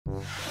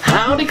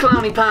Howdy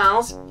Clowny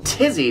Pals,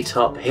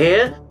 Tizzy-Top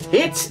here.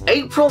 It's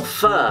April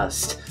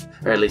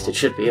 1st. Or at least it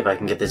should be if I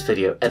can get this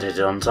video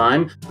edited on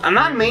time. And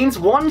that means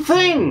one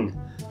thing!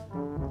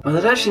 Well,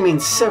 it actually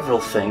means several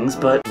things,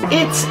 but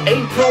it's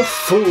April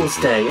Fool's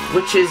Day,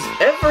 which is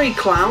every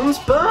clown's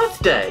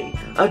birthday.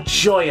 A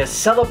joyous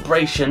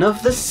celebration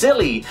of the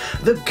silly,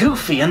 the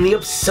goofy, and the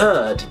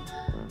absurd.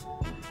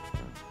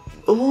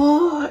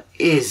 Or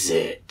is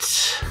it?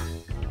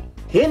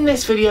 In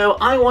this video,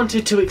 I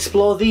wanted to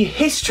explore the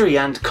history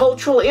and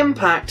cultural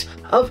impact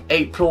of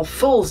April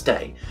Fool's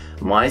Day.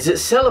 Why is it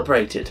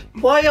celebrated?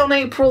 Why on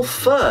April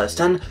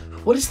 1st? And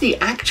what is the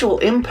actual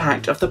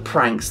impact of the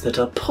pranks that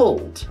are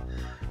pulled?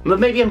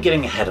 But maybe I'm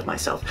getting ahead of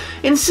myself.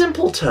 In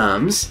simple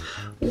terms,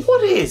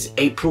 what is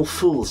April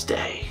Fool's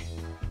Day?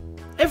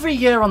 Every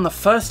year on the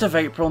 1st of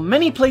April,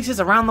 many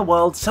places around the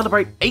world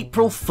celebrate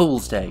April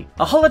Fool's Day,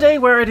 a holiday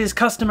where it is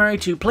customary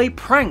to play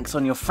pranks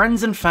on your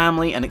friends and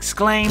family and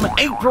exclaim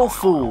April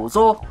Fools,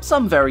 or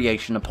some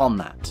variation upon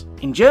that.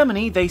 In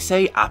Germany, they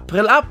say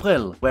April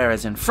April,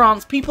 whereas in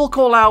France, people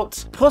call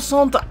out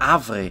Poisson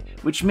d'Avril,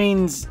 which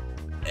means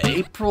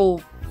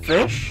April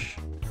fish?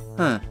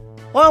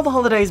 While the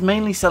holiday is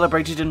mainly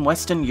celebrated in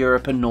Western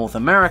Europe and North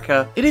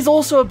America, it is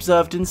also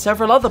observed in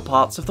several other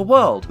parts of the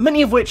world,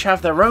 many of which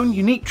have their own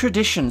unique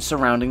traditions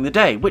surrounding the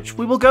day, which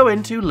we will go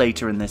into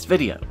later in this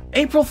video.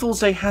 April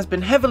Fool's Day has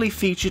been heavily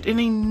featured in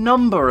a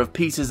number of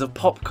pieces of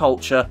pop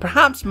culture,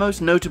 perhaps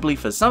most notably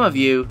for some of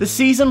you, the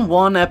Season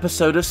 1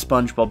 episode of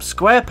SpongeBob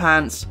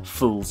SquarePants,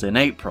 Fools in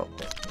April.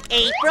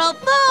 April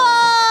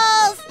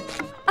Fools!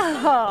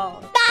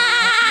 Oh.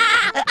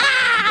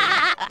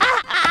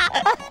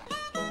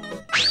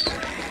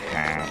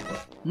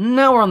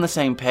 Now we're on the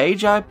same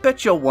page, I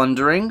bet you're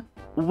wondering,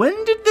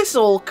 when did this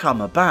all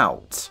come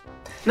about?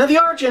 Now the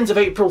origins of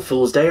April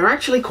Fool's Day are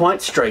actually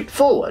quite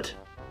straightforward.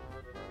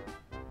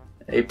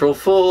 April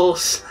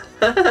Fools.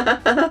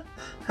 So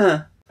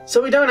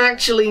we don't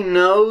actually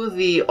know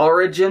the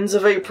origins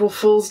of April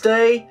Fool's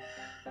Day?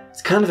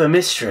 It's kind of a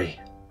mystery.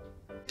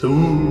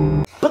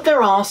 Ooh. But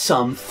there are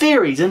some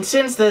theories, and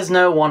since there's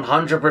no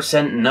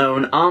 100%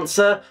 known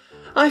answer,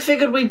 I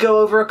figured we'd go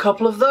over a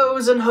couple of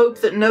those and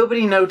hope that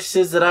nobody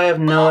notices that I have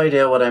no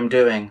idea what I'm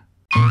doing.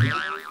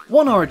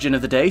 One origin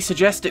of the day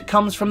suggests it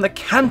comes from the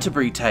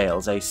Canterbury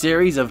Tales, a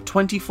series of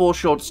 24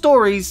 short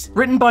stories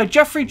written by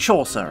Geoffrey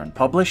Chaucer and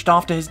published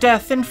after his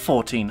death in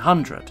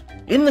 1400.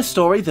 In the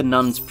story The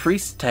Nun's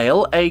Priest's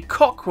Tale, a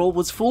cockerel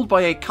was fooled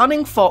by a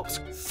cunning fox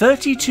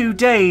 32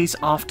 days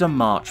after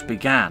March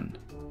began.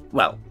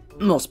 Well,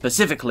 more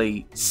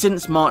specifically,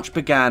 since March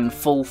began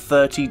full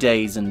 30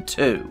 days and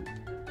 2.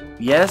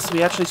 Yes,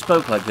 we actually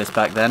spoke like this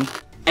back then.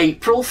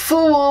 April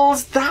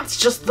Fools! That's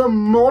just the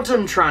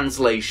modern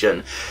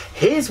translation.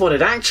 Here's what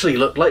it actually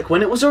looked like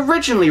when it was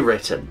originally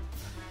written.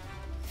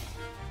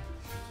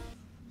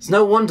 It's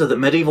no wonder that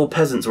medieval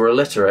peasants were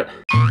illiterate.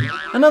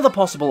 Another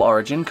possible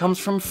origin comes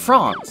from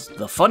France,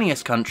 the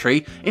funniest country,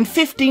 in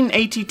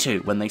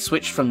 1582 when they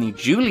switched from the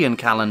Julian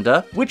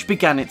calendar, which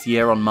began its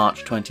year on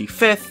March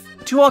 25th,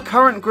 to our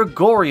current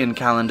Gregorian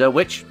calendar,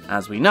 which,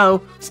 as we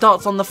know,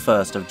 starts on the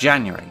 1st of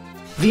January.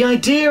 The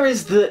idea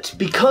is that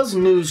because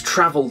news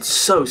travelled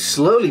so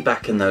slowly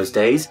back in those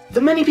days,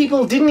 that many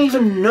people didn't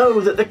even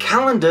know that the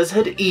calendars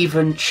had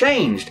even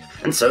changed,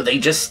 and so they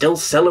just still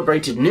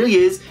celebrated New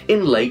Year's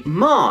in late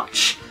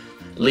March,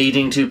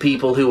 leading to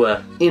people who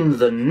were in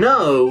the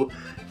know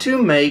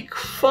to make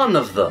fun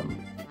of them.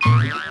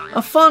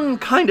 A fun,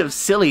 kind of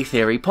silly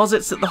theory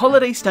posits that the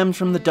holiday stems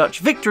from the Dutch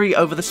victory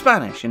over the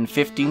Spanish in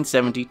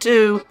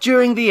 1572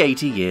 during the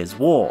 80 Years'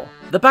 War.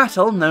 The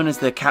battle, known as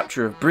the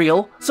capture of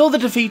Briel, saw the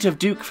defeat of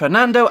Duke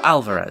Fernando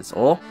Alvarez,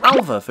 or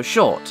Alva for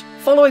short.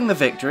 Following the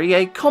victory,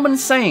 a common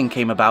saying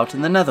came about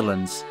in the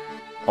Netherlands.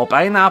 Op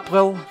 1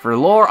 April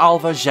verloor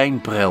Alva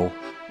zijn bril,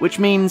 which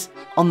means,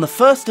 on the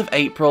 1st of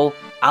April,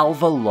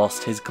 Alva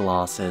lost his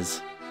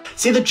glasses.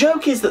 See, the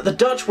joke is that the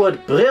Dutch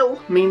word bril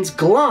means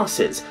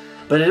glasses,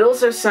 but it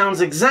also sounds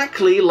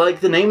exactly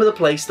like the name of the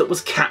place that was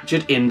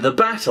captured in the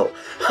battle.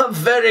 A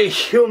very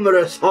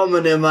humorous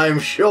homonym, I'm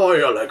sure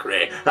you'll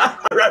agree.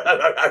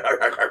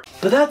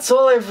 But that's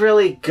all I've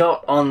really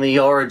got on the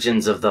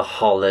origins of the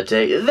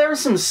holiday. There are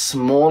some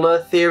smaller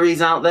theories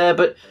out there,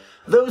 but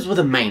those were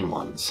the main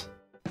ones.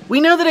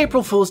 We know that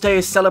April Fool's Day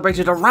is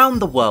celebrated around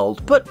the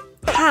world, but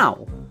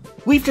how?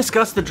 We've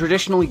discussed the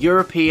traditional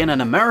European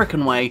and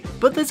American way,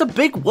 but there's a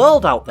big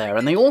world out there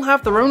and they all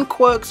have their own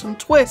quirks and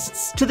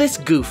twists to this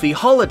goofy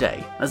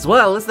holiday, as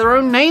well as their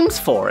own names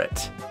for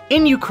it.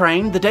 In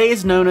Ukraine, the day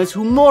is known as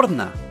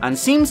Humorna, and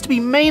seems to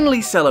be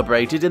mainly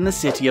celebrated in the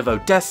city of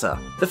Odessa.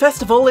 The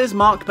festival is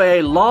marked by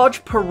a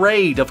large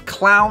parade of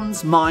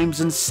clowns,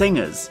 mimes and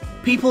singers.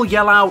 People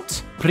yell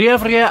out,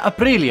 Prevria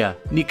Aprilia,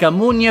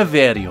 nikamu nie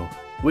wierzę,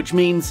 which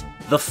means,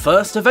 the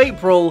 1st of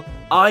April,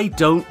 I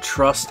don't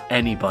trust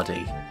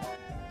anybody.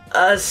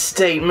 A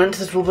statement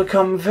that will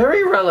become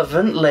very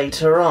relevant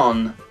later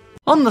on.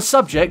 On the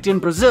subject, in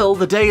Brazil,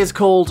 the day is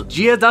called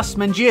Dia das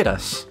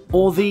Mentiras,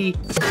 or the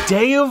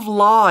Day of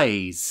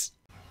Lies.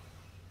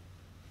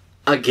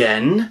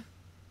 Again,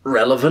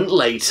 relevant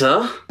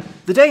later.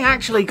 The day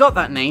actually got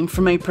that name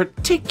from a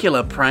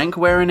particular prank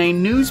wherein a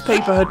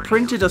newspaper had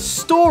printed a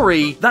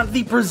story that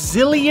the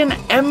Brazilian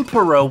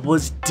emperor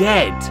was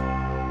dead,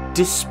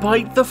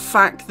 despite the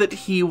fact that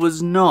he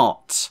was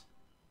not.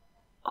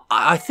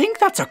 I think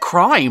that's a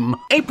crime.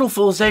 April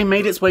Fool's Day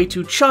made its way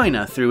to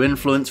China through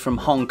influence from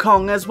Hong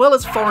Kong as well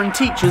as foreign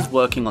teachers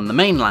working on the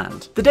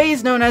mainland. The day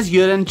is known as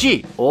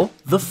Yurenji, or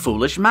the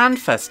Foolish Man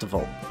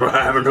Festival.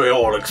 Haven't we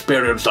all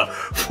experienced a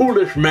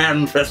Foolish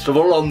Man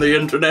Festival on the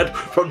internet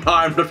from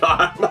time to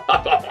time?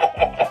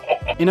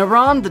 In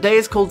Iran, the day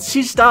is called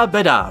Sista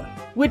Bedar,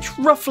 which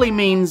roughly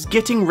means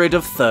getting rid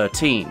of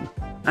 13,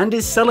 and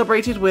is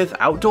celebrated with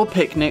outdoor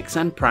picnics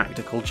and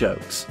practical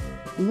jokes.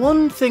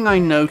 One thing I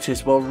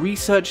noticed while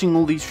researching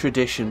all these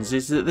traditions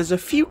is that there's a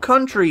few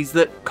countries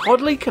that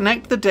oddly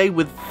connect the day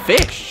with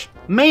fish,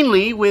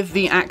 mainly with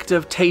the act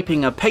of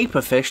taping a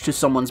paper fish to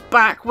someone's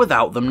back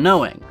without them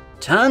knowing.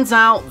 Turns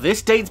out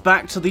this dates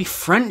back to the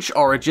French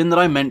origin that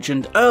I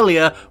mentioned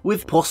earlier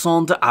with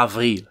Poisson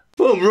d'Avril.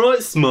 I'm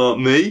right smart,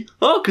 me.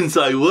 I can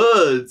say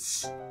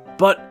words.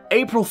 But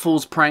April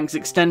Fool's pranks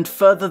extend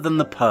further than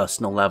the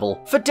personal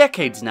level. For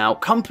decades now,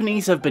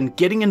 companies have been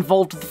getting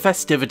involved with the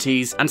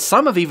festivities, and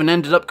some have even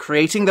ended up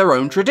creating their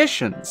own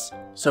traditions.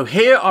 So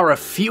here are a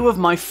few of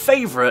my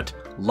favourite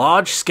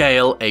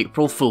large-scale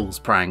April Fool's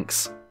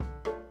pranks.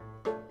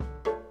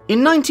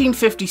 In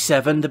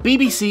 1957, the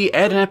BBC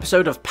aired an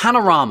episode of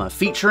Panorama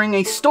featuring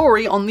a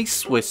story on the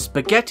Swiss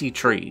spaghetti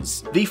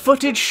trees. The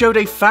footage showed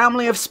a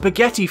family of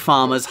spaghetti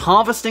farmers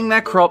harvesting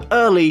their crop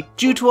early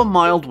due to a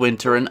mild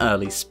winter and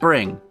early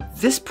spring.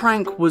 This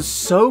prank was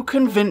so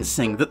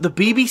convincing that the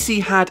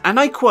BBC had, and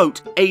I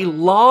quote, a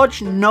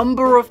large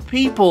number of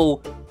people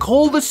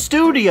call the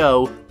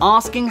studio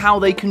asking how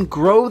they can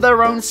grow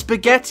their own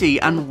spaghetti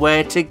and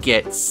where to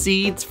get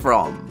seeds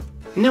from.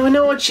 Now I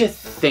know what you're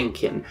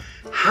thinking.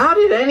 How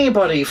did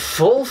anybody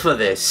fall for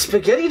this?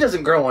 Spaghetti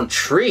doesn't grow on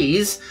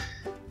trees.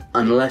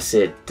 Unless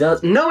it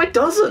does. No, it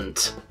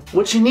doesn't.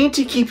 What you need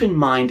to keep in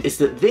mind is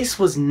that this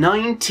was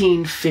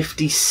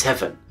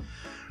 1957.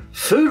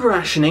 Food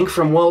rationing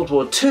from World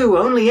War II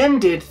only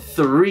ended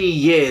 3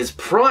 years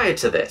prior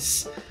to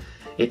this.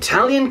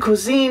 Italian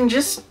cuisine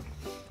just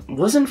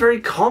wasn't very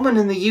common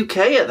in the UK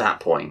at that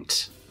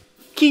point.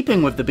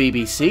 Keeping with the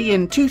BBC,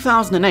 in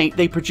 2008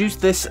 they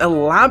produced this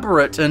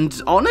elaborate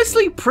and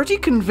honestly pretty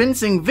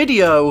convincing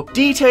video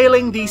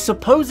detailing the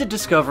supposed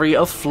discovery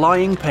of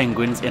flying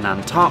penguins in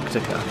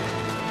Antarctica.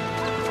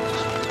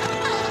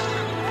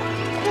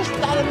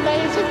 Isn't that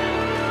amazing?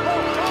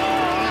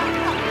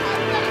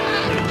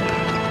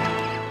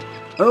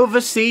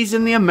 Overseas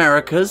in the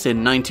Americas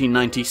in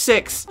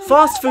 1996,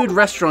 fast food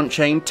restaurant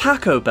chain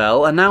Taco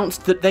Bell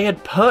announced that they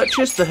had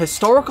purchased the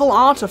historical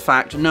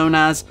artifact known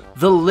as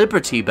the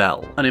Liberty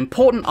Bell, an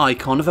important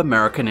icon of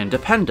American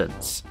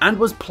independence, and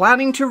was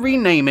planning to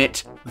rename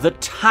it the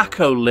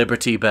Taco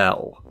Liberty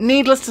Bell.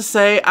 Needless to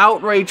say,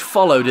 outrage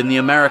followed in the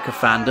America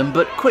fandom,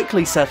 but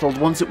quickly settled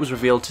once it was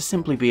revealed to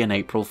simply be an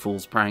April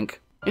Fool's prank.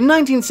 In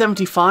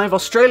 1975,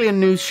 Australian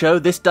news show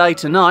This Day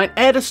Tonight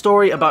aired a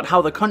story about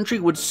how the country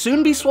would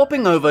soon be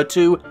swapping over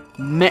to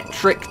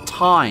metric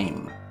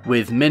time,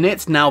 with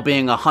minutes now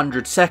being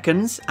 100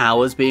 seconds,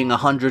 hours being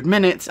 100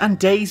 minutes, and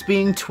days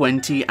being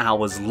 20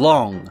 hours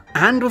long.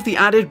 And with the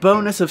added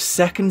bonus of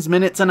seconds,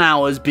 minutes, and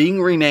hours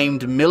being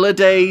renamed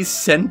millidays,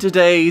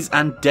 centidays,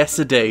 and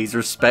decidays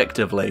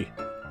respectively.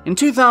 In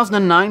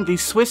 2009, the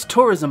Swiss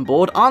Tourism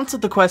Board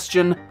answered the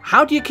question,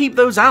 how do you keep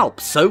those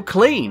Alps so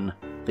clean?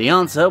 The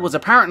answer was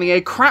apparently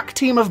a crack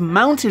team of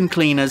mountain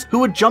cleaners who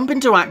would jump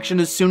into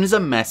action as soon as a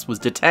mess was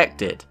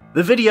detected.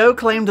 The video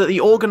claimed that the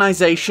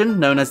organisation,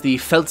 known as the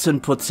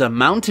Felsenputzer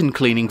Mountain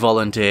Cleaning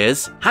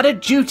Volunteers, had a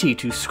duty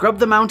to scrub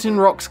the mountain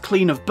rocks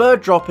clean of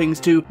bird droppings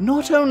to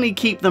not only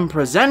keep them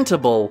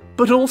presentable,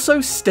 but also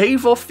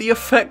stave off the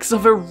effects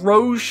of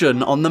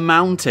erosion on the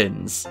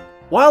mountains.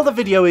 While the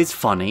video is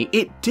funny,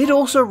 it did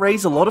also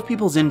raise a lot of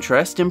people's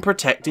interest in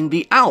protecting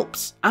the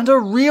Alps, and a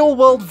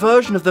real-world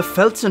version of the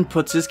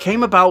Felsenputzers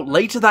came about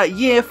later that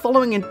year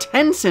following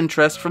intense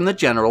interest from the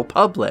general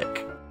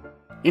public.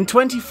 In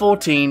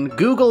 2014,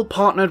 Google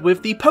partnered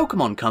with the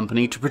Pokemon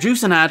Company to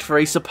produce an ad for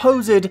a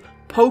supposed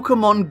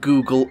Pokemon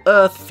Google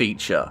Earth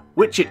feature,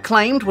 which it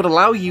claimed would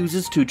allow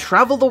users to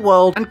travel the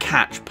world and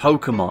catch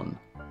Pokemon.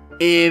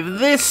 If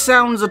this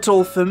sounds at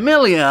all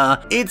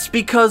familiar, it's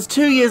because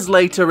 2 years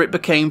later it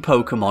became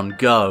Pokemon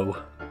Go.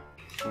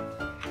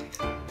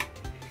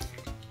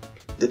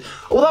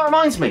 Well, that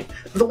reminds me,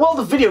 the world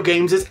of video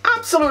games is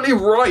absolutely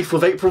rife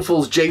with April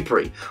Fool's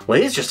japery. Well,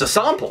 here's just a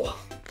sample.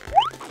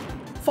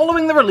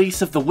 Following the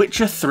release of The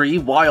Witcher 3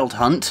 Wild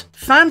Hunt,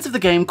 fans of the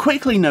game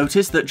quickly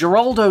noticed that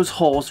Geraldo's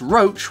horse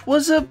Roach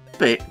was a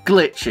bit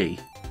glitchy.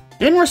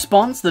 In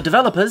response, the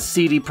developers,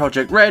 CD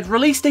Projekt Red,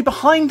 released a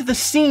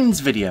behind-the-scenes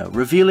video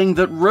revealing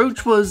that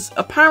Roach was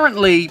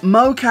apparently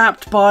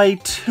mocapped by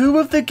 2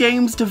 of the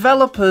game's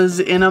developers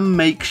in a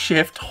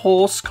makeshift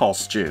horse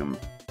costume.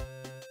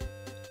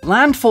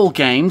 Landfall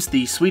Games,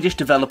 the Swedish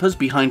developers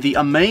behind the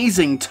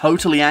amazing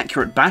Totally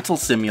Accurate Battle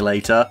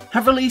Simulator,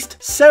 have released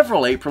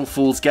several April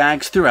Fool's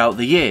gags throughout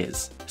the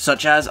years,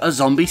 such as a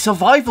zombie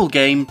survival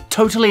game,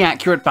 Totally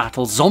Accurate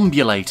Battle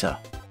Zombulator,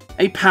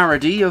 a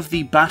parody of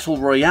the Battle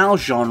Royale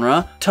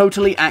genre,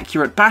 Totally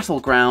Accurate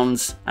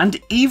Battlegrounds,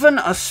 and even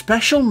a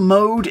special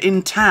mode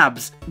in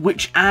tabs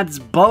which adds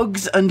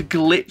bugs and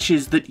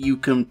glitches that you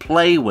can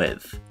play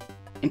with.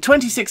 In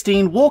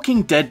 2016,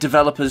 Walking Dead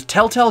developers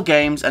Telltale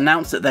Games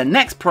announced that their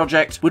next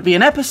project would be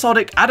an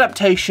episodic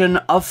adaptation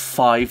of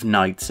Five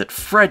Nights at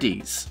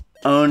Freddy's,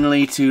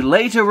 only to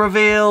later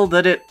reveal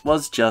that it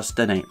was just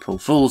an April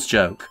Fool's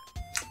joke.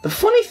 The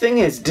funny thing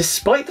is,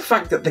 despite the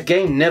fact that the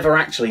game never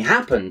actually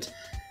happened,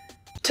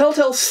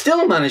 Telltale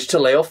still managed to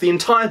lay off the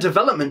entire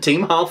development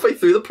team halfway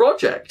through the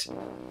project.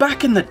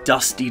 Back in the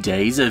dusty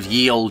days of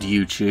ye olde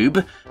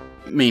YouTube,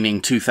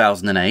 meaning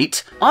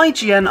 2008,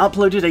 IGN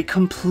uploaded a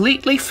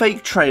completely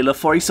fake trailer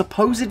for a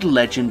supposed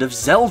Legend of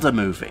Zelda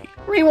movie.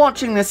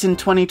 Rewatching this in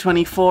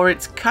 2024,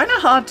 it's kinda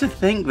hard to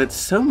think that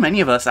so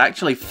many of us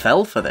actually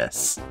fell for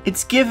this.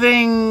 It's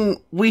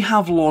giving, we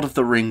have Lord of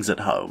the Rings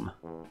at home.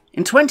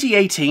 In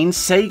 2018,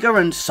 Sega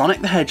and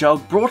Sonic the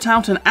Hedgehog brought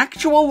out an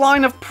actual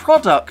line of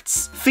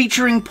products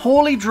featuring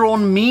poorly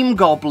drawn meme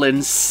goblin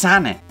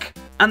Sanic.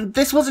 And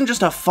this wasn't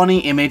just a funny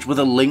image with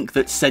a link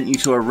that sent you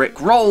to a Rick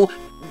Roll,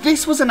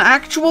 this was an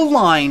actual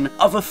line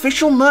of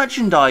official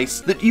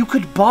merchandise that you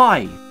could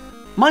buy.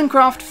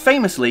 Minecraft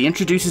famously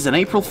introduces an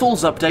April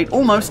Fool's update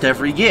almost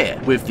every year,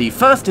 with the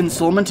first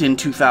installment in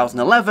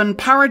 2011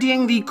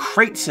 parodying the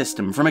crate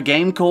system from a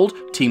game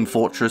called Team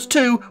Fortress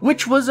 2,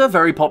 which was a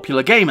very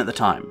popular game at the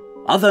time.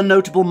 Other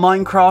notable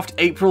Minecraft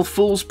April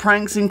Fool's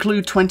pranks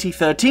include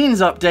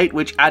 2013's update,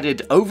 which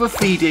added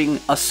overfeeding,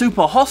 a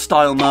super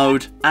hostile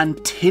mode,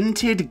 and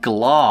tinted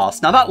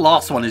glass. Now that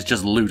last one is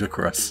just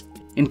ludicrous.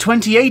 In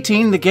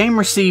 2018, the game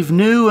received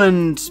new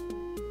and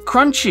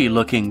crunchy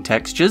looking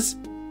textures.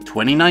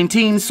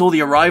 2019 saw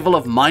the arrival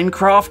of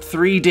Minecraft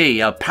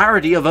 3D, a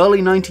parody of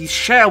early 90s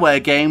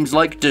shareware games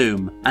like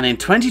Doom. And in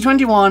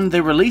 2021, they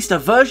released a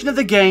version of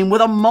the game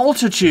with a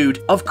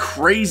multitude of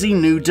crazy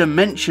new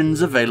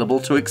dimensions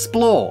available to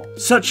explore,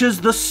 such as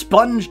the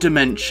Sponge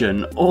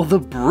Dimension or the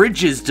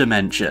Bridges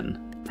Dimension.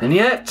 And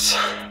yet,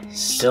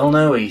 still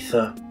no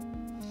ether.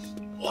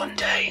 One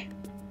day.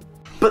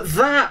 But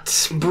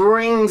that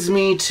brings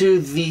me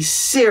to the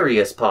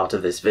serious part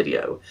of this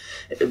video.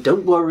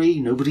 Don't worry,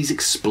 nobody's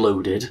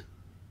exploded.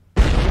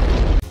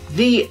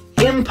 The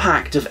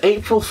impact of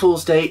April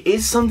Fool's Day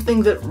is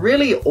something that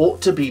really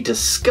ought to be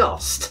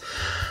discussed,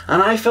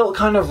 and I felt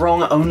kind of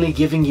wrong only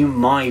giving you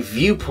my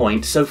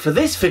viewpoint, so for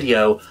this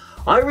video,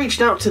 I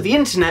reached out to the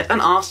internet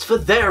and asked for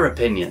their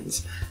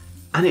opinions.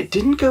 And it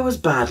didn't go as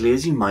badly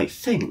as you might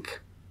think.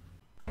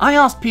 I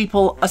asked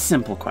people a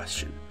simple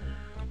question.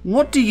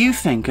 What do you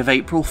think of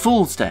April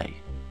Fool's Day?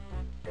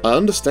 I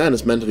understand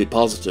it's meant to be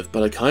positive,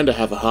 but I kinda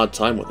have a hard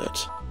time with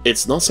it.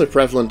 It's not so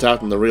prevalent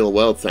out in the real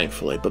world,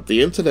 thankfully, but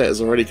the internet is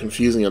already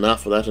confusing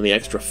enough without any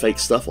extra fake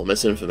stuff or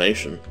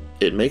misinformation.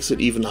 It makes it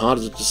even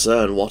harder to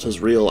discern what is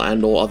real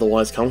and or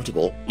otherwise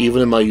comfortable,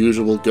 even in my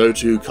usual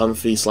go-to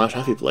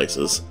comfy/happy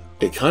places.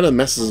 It kinda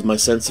messes with my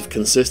sense of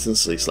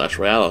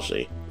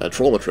consistency/reality, a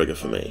trauma trigger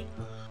for me.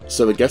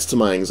 So it gets to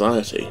my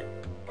anxiety.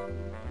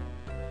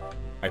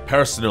 I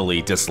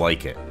personally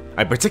dislike it.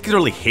 I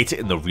particularly hate it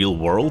in the real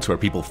world where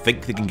people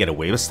think they can get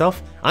away with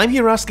stuff. I'm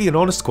here asking an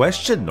honest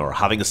question or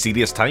having a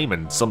serious time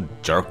and some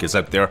jerk is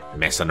out there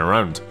messing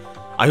around.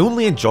 I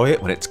only enjoy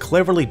it when it's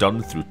cleverly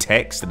done through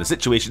text in a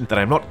situation that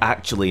I'm not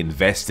actually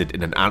invested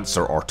in an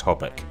answer or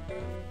topic.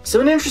 So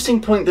an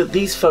interesting point that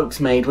these folks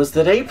made was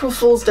that April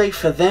Fool's Day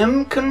for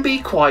them can be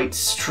quite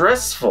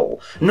stressful.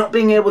 Not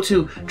being able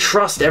to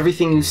trust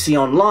everything you see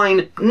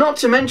online, not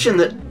to mention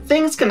that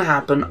things can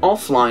happen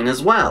offline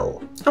as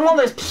well. And while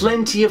there's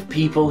plenty of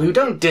people who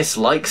don't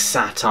dislike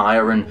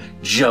satire and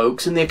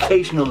jokes and the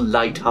occasional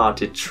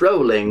light-hearted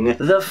trolling,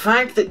 the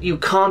fact that you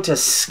can't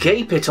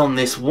escape it on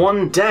this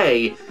one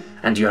day,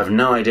 and you have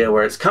no idea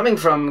where it's coming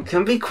from,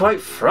 can be quite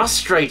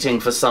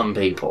frustrating for some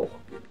people.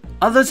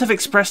 Others have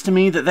expressed to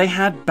me that they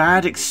had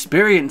bad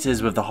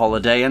experiences with the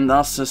holiday and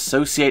thus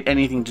associate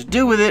anything to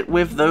do with it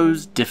with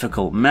those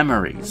difficult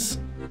memories.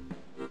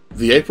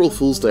 The April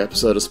Fool's Day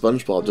episode of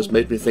SpongeBob just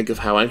made me think of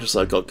how anxious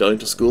I got going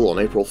to school on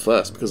April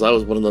 1st because I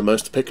was one of the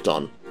most picked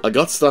on. I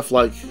got stuff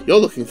like, "You're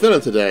looking thinner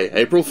today,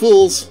 April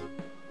Fools!"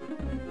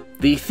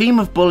 The theme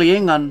of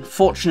bullying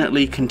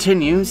unfortunately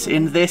continues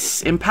in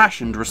this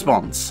impassioned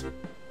response.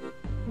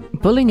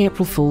 Bullying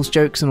April Fool's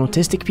jokes on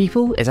autistic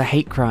people is a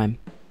hate crime.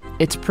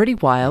 It's pretty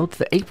wild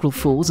that April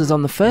Fool's is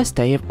on the first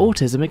day of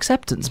Autism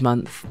Acceptance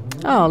Month.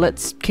 Oh,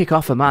 let's kick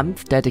off a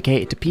month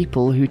dedicated to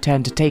people who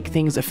tend to take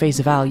things at face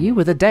value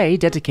with a day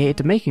dedicated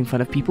to making fun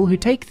of people who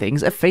take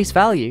things at face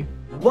value.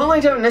 While I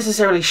don't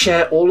necessarily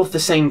share all of the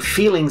same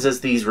feelings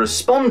as these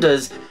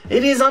responders,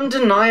 it is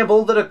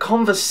undeniable that a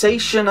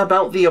conversation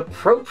about the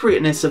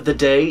appropriateness of the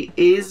day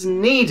is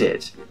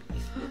needed.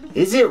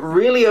 Is it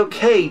really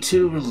okay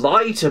to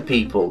lie to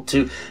people,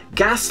 to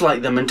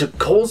gaslight them and to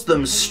cause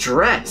them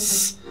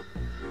stress?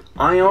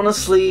 I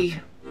honestly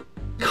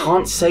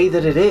can't say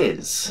that it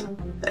is.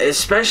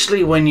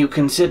 Especially when you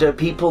consider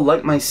people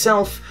like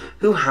myself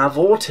who have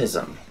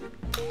autism.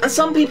 And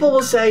some people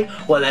will say,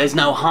 well, there's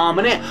no harm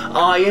in it.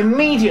 I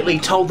immediately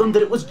told them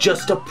that it was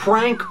just a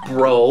prank,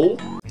 bro.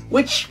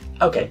 Which,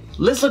 okay,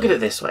 let's look at it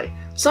this way.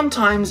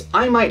 Sometimes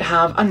I might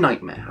have a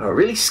nightmare, or a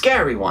really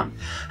scary one,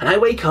 and I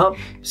wake up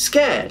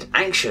scared,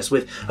 anxious,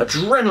 with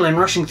adrenaline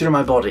rushing through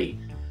my body.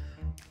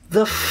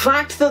 The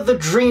fact that the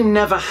dream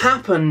never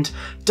happened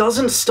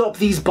doesn't stop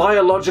these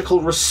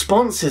biological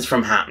responses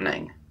from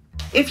happening.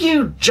 If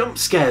you jump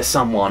scare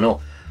someone,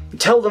 or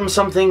tell them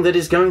something that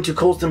is going to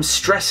cause them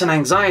stress and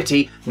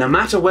anxiety, no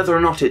matter whether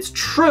or not it's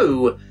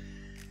true,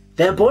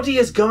 their body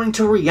is going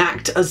to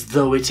react as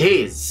though it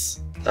is.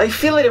 I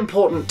feel it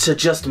important to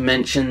just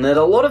mention that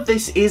a lot of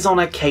this is on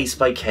a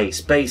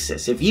case-by-case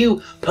basis. If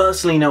you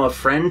personally know a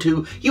friend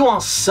who you are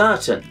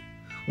certain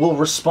will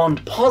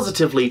respond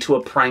positively to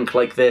a prank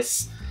like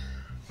this,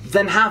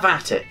 then have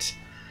at it.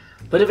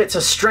 But if it's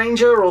a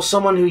stranger or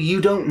someone who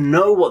you don't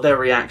know what their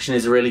reaction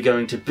is really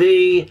going to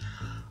be,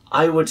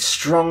 I would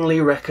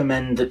strongly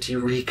recommend that you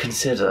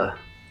reconsider.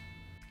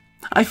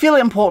 I feel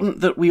it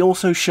important that we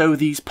also show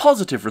these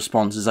positive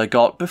responses I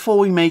got before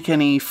we make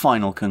any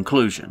final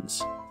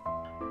conclusions.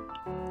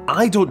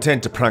 I don't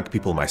tend to prank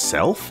people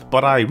myself,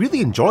 but I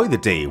really enjoy the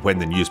day when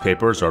the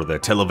newspapers or the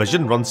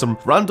television run some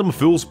random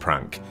fool's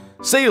prank.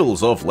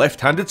 Sales of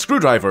left-handed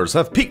screwdrivers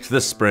have peaked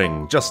this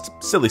spring, just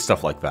silly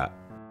stuff like that.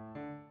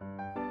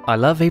 I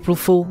love April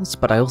Fools,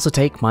 but I also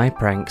take my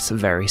pranks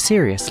very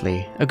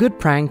seriously. A good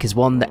prank is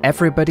one that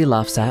everybody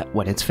laughs at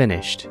when it's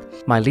finished.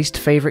 My least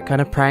favourite kind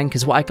of prank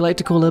is what I like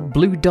to call a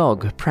blue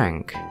dog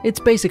prank. It's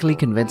basically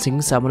convincing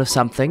someone of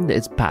something that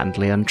is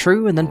patently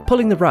untrue and then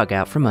pulling the rug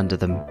out from under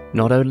them.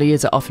 Not only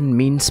is it often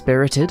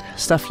mean-spirited,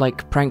 stuff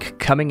like prank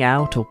coming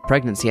out or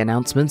pregnancy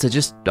announcements are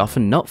just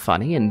often not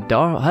funny and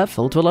are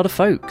hurtful to a lot of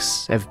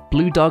folks. If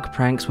blue dog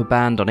pranks were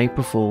banned on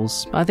April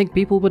Fools, I think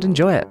people would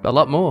enjoy it a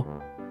lot more.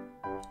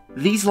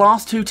 These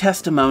last two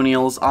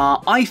testimonials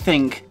are, I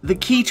think, the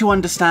key to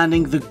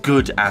understanding the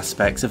good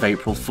aspects of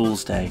April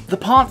Fool's Day. The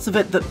parts of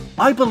it that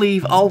I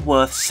believe are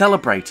worth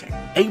celebrating.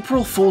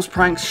 April Fool's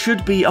pranks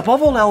should be,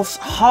 above all else,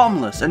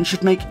 harmless and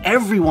should make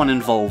everyone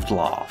involved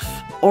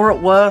laugh. Or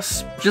at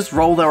worst, just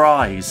roll their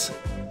eyes.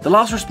 The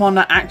last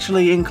responder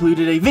actually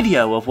included a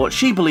video of what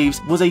she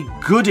believes was a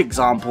good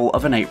example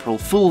of an April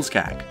Fool's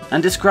gag,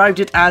 and described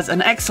it as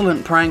an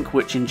excellent prank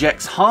which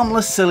injects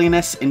harmless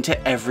silliness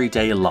into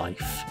everyday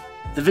life.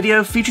 The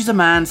video features a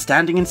man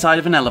standing inside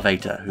of an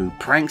elevator who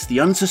pranks the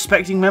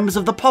unsuspecting members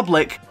of the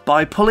public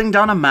by pulling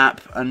down a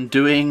map and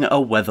doing a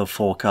weather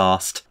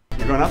forecast.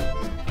 You're going up?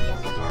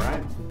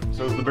 Alright,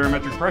 so is the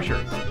barometric pressure.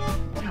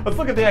 Let's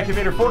look at the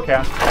activator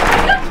forecast.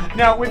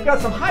 Now, we've got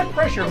some high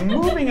pressure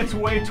moving its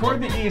way toward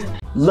the east.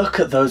 Look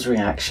at those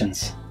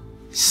reactions.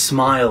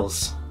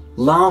 Smiles,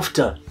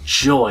 laughter,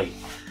 joy.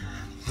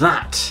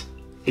 That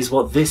is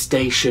what this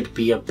day should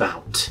be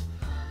about.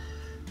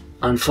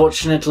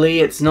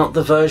 Unfortunately, it's not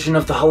the version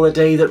of the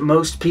holiday that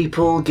most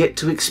people get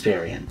to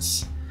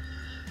experience.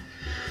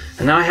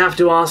 And now I have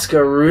to ask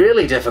a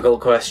really difficult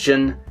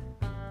question.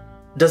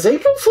 Does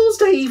April Fool's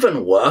Day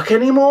even work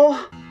anymore?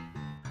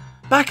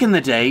 Back in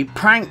the day,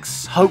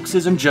 pranks,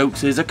 hoaxes and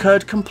jokes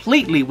occurred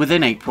completely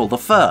within April the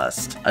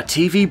 1st. A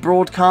TV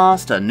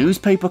broadcast, a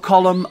newspaper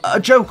column, a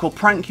joke or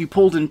prank you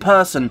pulled in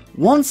person.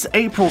 Once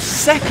April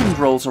 2nd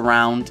rolls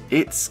around,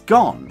 it's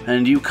gone,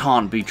 and you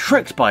can't be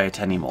tricked by it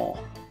anymore.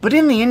 But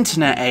in the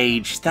internet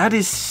age, that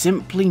is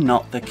simply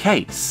not the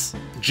case.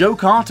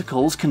 Joke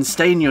articles can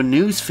stay in your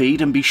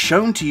newsfeed and be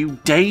shown to you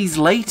days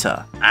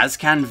later, as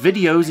can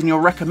videos in your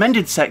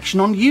recommended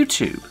section on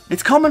YouTube.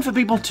 It's common for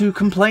people to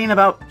complain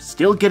about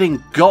still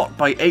getting got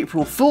by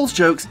April Fool's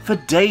jokes for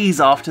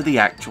days after the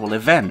actual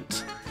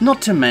event.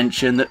 Not to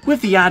mention that with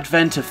the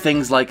advent of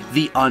things like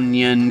The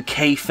Onion,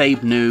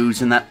 kayfabe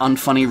news, and that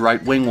unfunny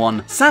right-wing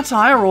one,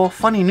 satire or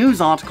funny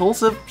news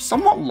articles have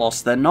somewhat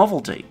lost their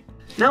novelty.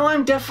 Now,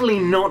 I'm definitely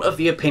not of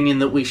the opinion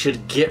that we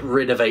should get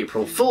rid of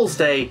April Fool's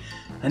Day.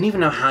 I don't even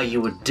know how you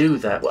would do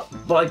that,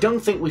 but I don't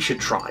think we should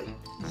try.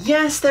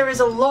 Yes, there is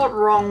a lot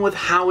wrong with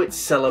how it's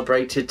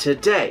celebrated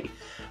today.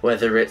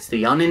 Whether it's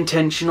the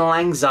unintentional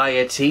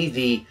anxiety,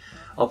 the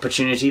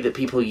opportunity that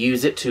people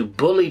use it to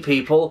bully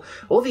people,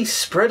 or the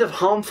spread of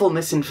harmful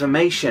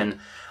misinformation,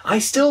 I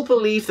still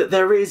believe that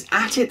there is,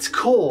 at its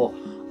core,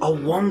 a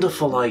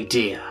wonderful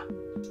idea.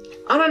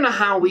 I don't know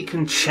how we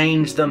can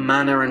change the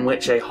manner in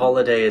which a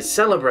holiday is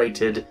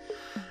celebrated,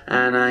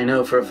 and I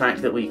know for a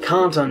fact that we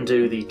can't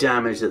undo the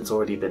damage that's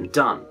already been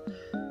done.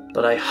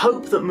 But I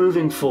hope that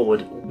moving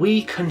forward,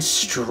 we can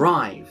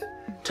strive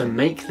to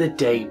make the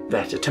day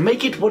better, to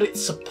make it what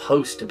it's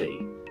supposed to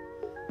be.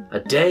 A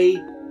day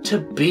to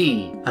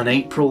be an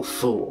April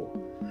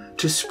Fool,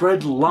 to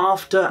spread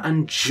laughter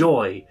and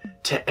joy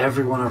to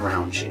everyone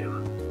around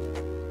you.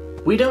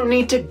 We don't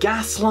need to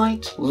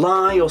gaslight,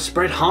 lie, or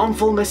spread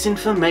harmful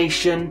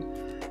misinformation.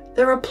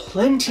 There are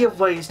plenty of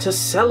ways to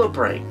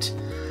celebrate.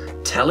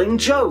 Telling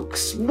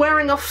jokes,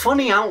 wearing a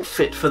funny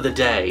outfit for the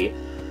day,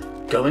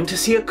 going to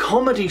see a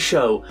comedy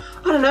show.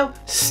 I don't know,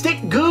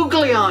 stick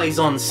googly eyes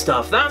on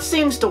stuff. That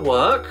seems to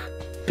work.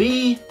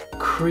 Be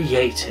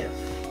creative,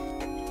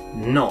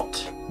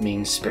 not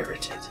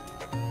mean-spirited.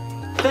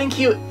 Thank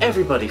you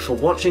everybody for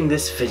watching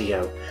this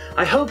video.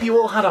 I hope you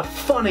all had a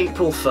fun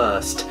April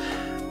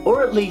 1st,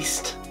 or at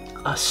least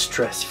a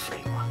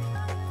stress-free one.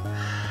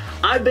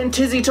 I've been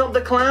Tizzy-Top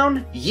the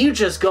Clown, you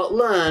just got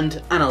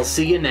learned, and I'll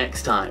see you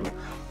next time.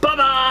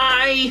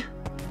 Bye-bye!